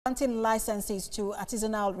Granting licenses to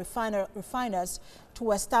artisanal refiners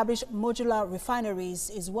to establish modular refineries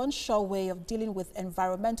is one sure way of dealing with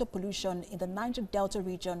environmental pollution in the Niger Delta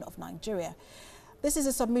region of Nigeria. This is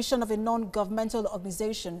a submission of a non-governmental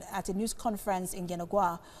organization at a news conference in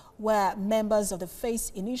Yenagoa, where members of the FACE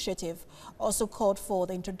initiative also called for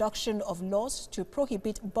the introduction of laws to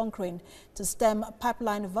prohibit bunkering to stem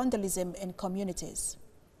pipeline vandalism in communities.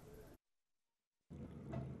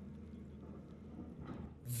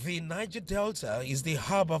 The Niger Delta is the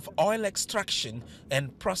hub of oil extraction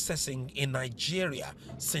and processing in Nigeria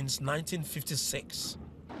since 1956.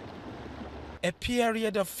 A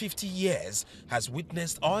period of 50 years has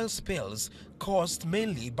witnessed oil spills caused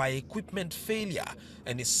mainly by equipment failure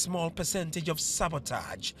and a small percentage of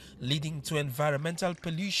sabotage, leading to environmental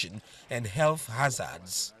pollution and health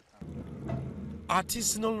hazards.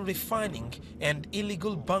 Artisanal refining and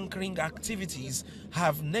illegal bunkering activities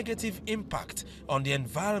have negative impact on the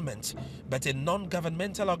environment, but a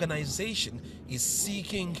non-governmental organization is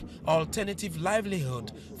seeking alternative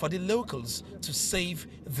livelihood for the locals to save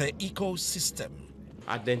the ecosystem.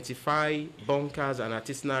 Identify bunkers and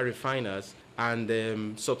artisanal refiners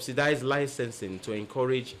and subsidize licensing to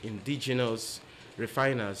encourage indigenous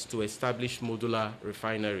refiners to establish modular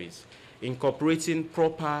refineries, incorporating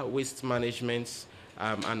proper waste management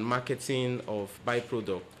and marketing of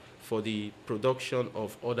byproduct for the production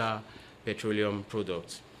of other petroleum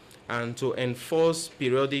products, and to enforce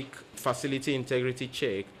periodic facility integrity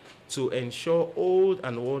check to ensure old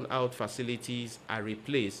and worn-out facilities are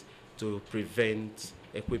replaced to prevent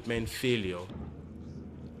equipment failure.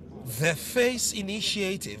 The FACE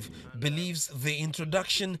initiative believes the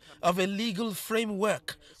introduction of a legal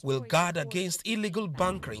framework will guard against illegal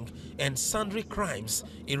bunkering and sundry crimes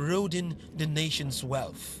eroding the nation's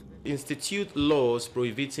wealth. Institute laws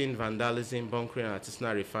prohibiting vandalism, bunkering, and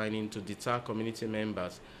artisanal refining to deter community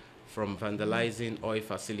members from vandalizing oil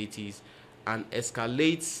facilities and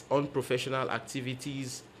escalates unprofessional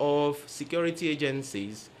activities of security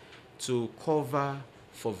agencies to cover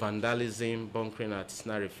for vandalism, bunkering,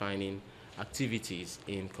 artisanal refining activities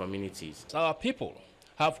in communities. Our people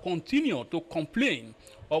have continued to complain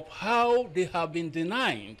of how they have been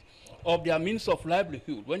denied of their means of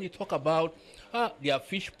livelihood. When you talk about their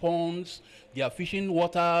fish ponds, their fishing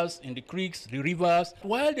waters in the creeks, the rivers,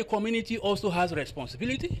 while the community also has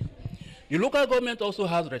responsibility, the local government also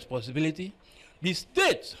has responsibility, the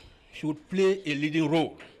state should play a leading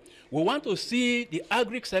role. We want to see the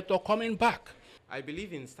agri sector coming back. I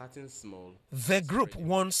believe in starting small. The group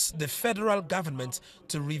wants the federal government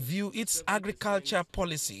to review its agriculture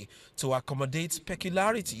policy to accommodate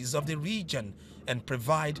peculiarities of the region and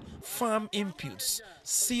provide farm inputs,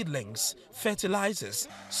 seedlings, fertilizers,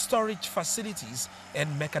 storage facilities,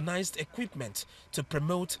 and mechanized equipment to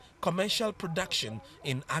promote commercial production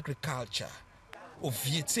in agriculture.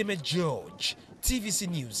 Ovietime George, TVC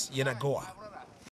News, Yenagoa.